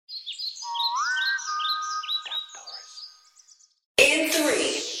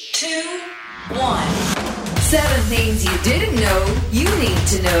1. 7 things you didn't know you need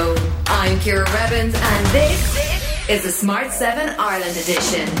to know. I'm Ciara Revens and this is the Smart 7 Ireland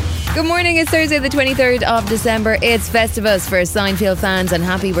edition. Good morning, it's Thursday the 23rd of December. It's Festivus for Anfield fans and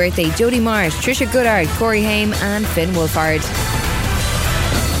happy birthday Jodie Marsh, Trisha Goodard, Corey Haim and Finn Wolfhard.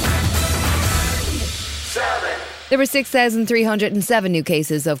 There were 6,307 new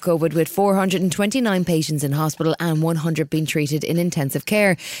cases of COVID, with 429 patients in hospital and 100 being treated in intensive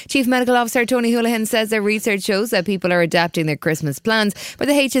care. Chief Medical Officer Tony Holohan says their research shows that people are adapting their Christmas plans, but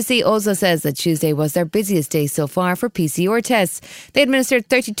the HSE also says that Tuesday was their busiest day so far for PCR tests. They administered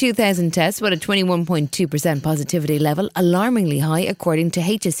 32,000 tests with a 21.2% positivity level, alarmingly high according to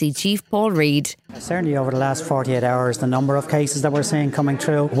HSE Chief Paul Reid. Certainly over the last 48 hours, the number of cases that we're seeing coming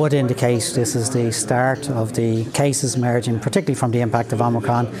through would indicate this is the start of the cases emerging, particularly from the impact of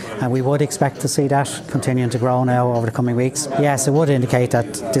Omicron, and we would expect to see that continuing to grow now over the coming weeks. Yes, it would indicate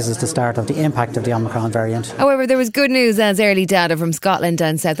that this is the start of the impact of the Omicron variant. However, there was good news as early data from Scotland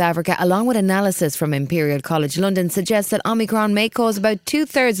and South Africa, along with analysis from Imperial College London, suggests that Omicron may cause about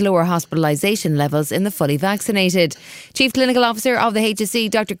 2/3 lower hospitalisation levels in the fully vaccinated. Chief Clinical Officer of the HSE,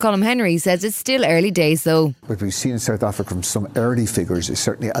 Dr Colm Henry, says it's still early days though. What we've seen in South Africa from some early figures is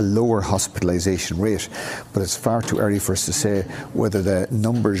certainly a lower hospitalisation rate, but it's far too early for us to say whether the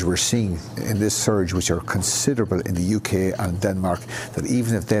numbers we're seeing in this surge, which are considerable in the UK and Denmark, that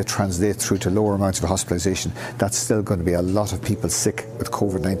even if they translate through to lower amounts of hospitalisation, that's still going to be a lot of people sick with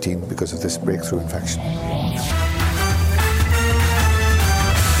COVID-19 because of this breakthrough infection.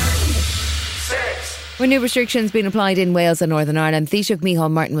 With new restrictions being applied in Wales and Northern Ireland, Taoiseach Micheál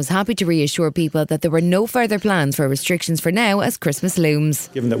Martin was happy to reassure people that there were no further plans for restrictions for now as Christmas looms.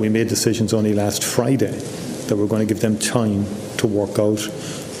 Given that we made decisions only last Friday, that we're going to give them time to work out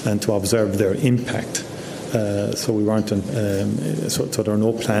and to observe their impact. So we weren't, so there are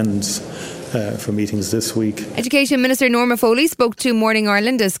no plans for meetings this week. Education Minister Norma Foley spoke to Morning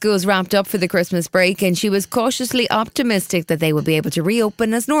Ireland as schools wrapped up for the Christmas break, and she was cautiously optimistic that they will be able to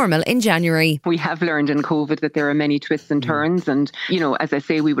reopen as normal in January. We have learned in COVID that there are many twists and turns, and, as I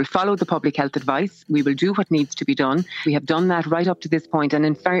say, we will follow the public health advice. We will do what needs to be done. We have done that right up to this point, and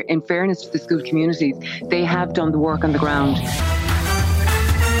in fairness to the school communities, they have done the work on the ground.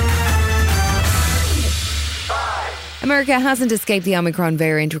 America hasn't escaped the Omicron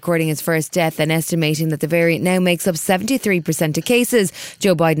variant, recording its first death and estimating that the variant now makes up 73% of cases.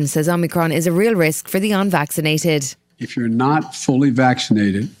 Joe Biden says Omicron is a real risk for the unvaccinated. If you're not fully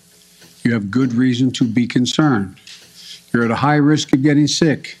vaccinated, you have good reason to be concerned. You're at a high risk of getting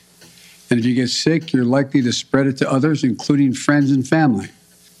sick. And if you get sick, you're likely to spread it to others, including friends and family.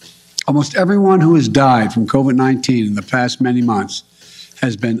 Almost everyone who has died from COVID-19 in the past many months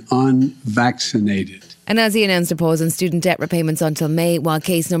has been unvaccinated. And as he announced a pause on student debt repayments until May, while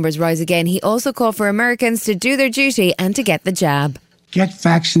case numbers rise again, he also called for Americans to do their duty and to get the jab. Get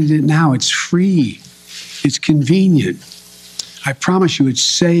vaccinated now. It's free. It's convenient. I promise you, it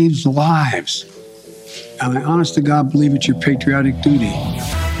saves lives. And I honest to God believe it's your patriotic duty.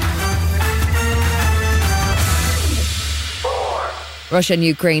 Russia and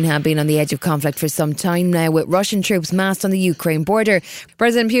Ukraine have been on the edge of conflict for some time now, with Russian troops massed on the Ukraine border.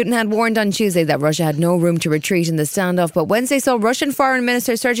 President Putin had warned on Tuesday that Russia had no room to retreat in the standoff, but Wednesday saw Russian Foreign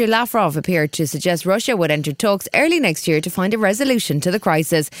Minister Sergei Lavrov appear to suggest Russia would enter talks early next year to find a resolution to the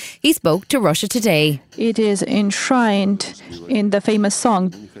crisis. He spoke to Russia Today. It is enshrined in the famous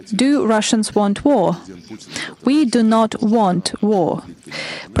song, "Do Russians want war?" We do not want war.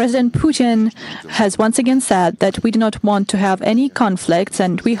 President Putin has once again said that we do not want to have any conflicts,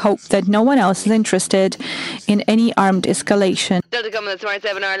 and we hope that no one else is interested in any armed escalation. Still to come on the Smart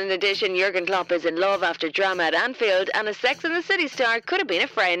 7 Ireland edition, Jurgen Klopp is in love after drama at Anfield, and a Sex and the City star could have been a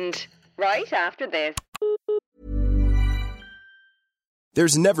friend. Right after this.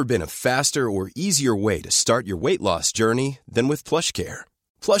 There's never been a faster or easier way to start your weight loss journey than with PlushCare.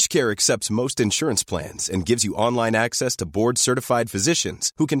 PlushCare accepts most insurance plans and gives you online access to board-certified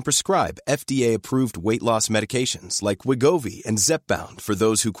physicians who can prescribe FDA-approved weight loss medications like Wegovy and Zepbound for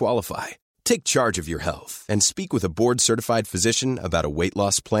those who qualify. Take charge of your health and speak with a board-certified physician about a weight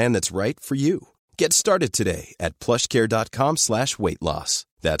loss plan that's right for you. Get started today at plushcare.com/weight loss.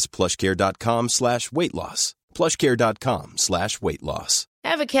 That's plushcare.com/weight loss. plushcare.com/weight loss.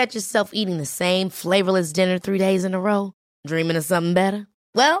 Ever catch yourself eating the same flavorless dinner 3 days in a row? Dreaming of something better?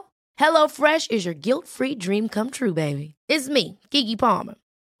 Well, HelloFresh is your guilt-free dream come true, baby. It's me, Keke Palmer.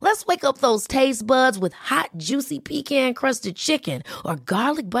 Let's wake up those taste buds with hot, juicy pecan-crusted chicken or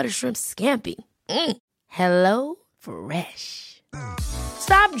garlic butter shrimp scampi. Hello Fresh.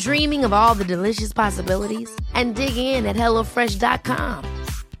 Stop dreaming of all the delicious possibilities and dig in at HelloFresh.com.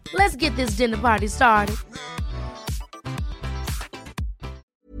 Let's get this dinner party started.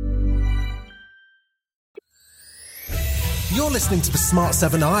 You're listening to the Smart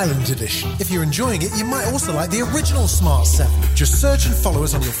 7 Ireland edition. If you're enjoying it, you might also like the original Smart 7. Just search and follow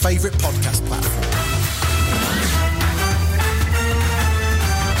us on your favourite podcast platform.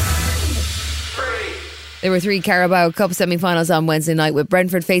 There were 3 Carabao Cup semi-finals on Wednesday night, with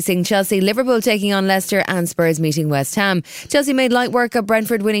Brentford facing Chelsea, Liverpool taking on Leicester and Spurs meeting West Ham. Chelsea made light work of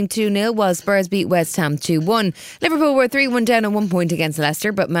Brentford, winning 2-0, while Spurs beat West Ham 2-1. Liverpool were 3-1 down at 1 point against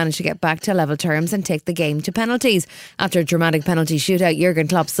Leicester, but managed to get back to level terms and take the game to penalties. After a dramatic penalty shootout, Jurgen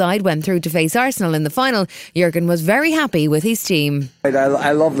Klopp's side went through to face Arsenal in the final. Jurgen was very happy with his team.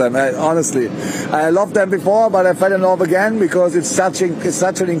 I love them, honestly. I loved them before, but I fell in love again because it's such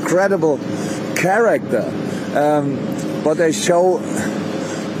an incredible character. But they show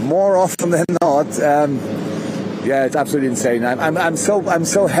more often than not. It's absolutely insane. I'm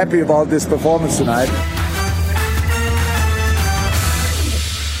so happy about this performance tonight.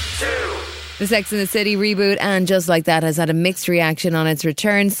 The Sex and the City reboot, and Just Like That, has had a mixed reaction on its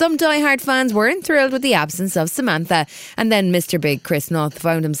return. Some diehard fans weren't thrilled with the absence of Samantha. And then Mr. Big Chris North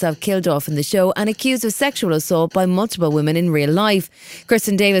found himself killed off in the show and accused of sexual assault by multiple women in real life.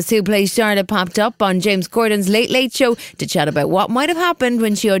 Kristen Davis, who plays Charlotte, popped up on James Corden's Late Late Show to chat about what might have happened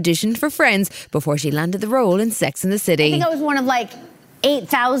when she auditioned for Friends before she landed the role in Sex and the City. I think I was one of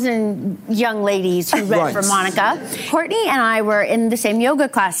 8,000 young ladies who read for Monica. Courtney and I were in the same yoga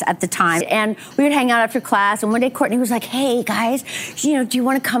class at the time, and we would hang out after class, and one day Courtney was like, hey guys, do you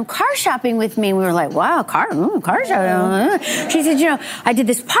want to come car shopping with me? And we were like, wow, car shopping. She said, I did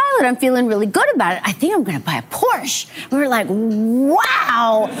this pilot, I'm feeling really good about it. I think I'm going to buy a Porsche. We were like,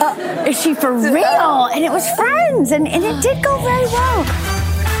 wow, is she for real? And it was Friends, and it did go very well.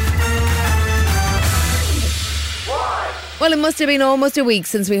 Well, it must have been almost a week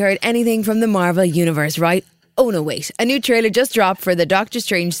since we heard anything from the Marvel Universe, right? Oh no, wait. A new trailer just dropped for the Doctor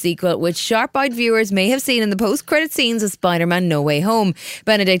Strange sequel, which sharp-eyed viewers may have seen in the post-credit scenes of Spider-Man No Way Home.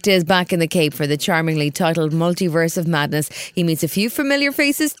 Benedict is back in the Cape for the charmingly titled Multiverse of Madness. He meets a few familiar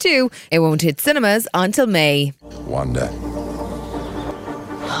faces too. It won't hit cinemas until May. Wanda.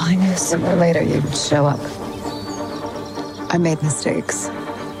 I knew sooner or later you'd show up. I made mistakes,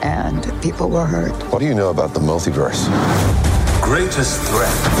 and people were hurt. What do you know about the multiverse? Greatest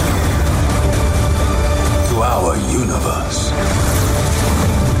threat to our universe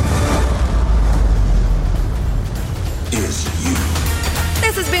is you.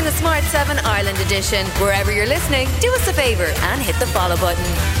 This has been the Smart 7 Ireland edition. Wherever you're listening, do us a favour and hit the follow button.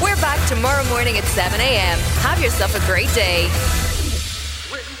 We're back tomorrow morning at 7 a.m. Have yourself a great day.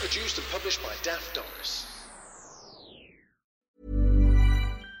 Written, produced and published by Daft Doris.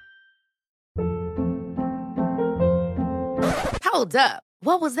 Hold up.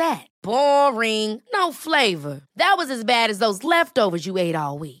 What was that? Boring. No flavor. That was as bad as those leftovers you ate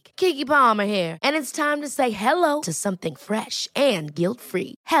all week. Keke Palmer here, and it's time to say hello to something fresh and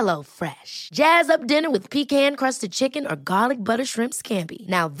guilt-free. Hello Fresh. Jazz up dinner with pecan-crusted chicken or garlic butter shrimp scampi.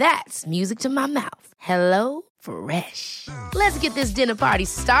 Now that's music to my mouth. Hello Fresh. Let's get this dinner party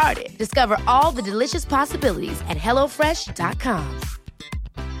started. Discover all the delicious possibilities at HelloFresh.com.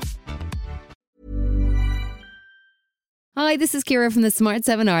 Hi, this is Ciara from the Smart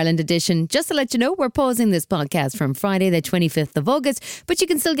 7 Ireland edition. Just to let you know, we're pausing this podcast from Friday the 25th of August, but you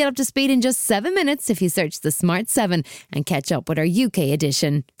can still get up to speed in just 7 minutes if you search the Smart 7 and catch up with our UK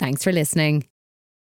edition. Thanks for listening.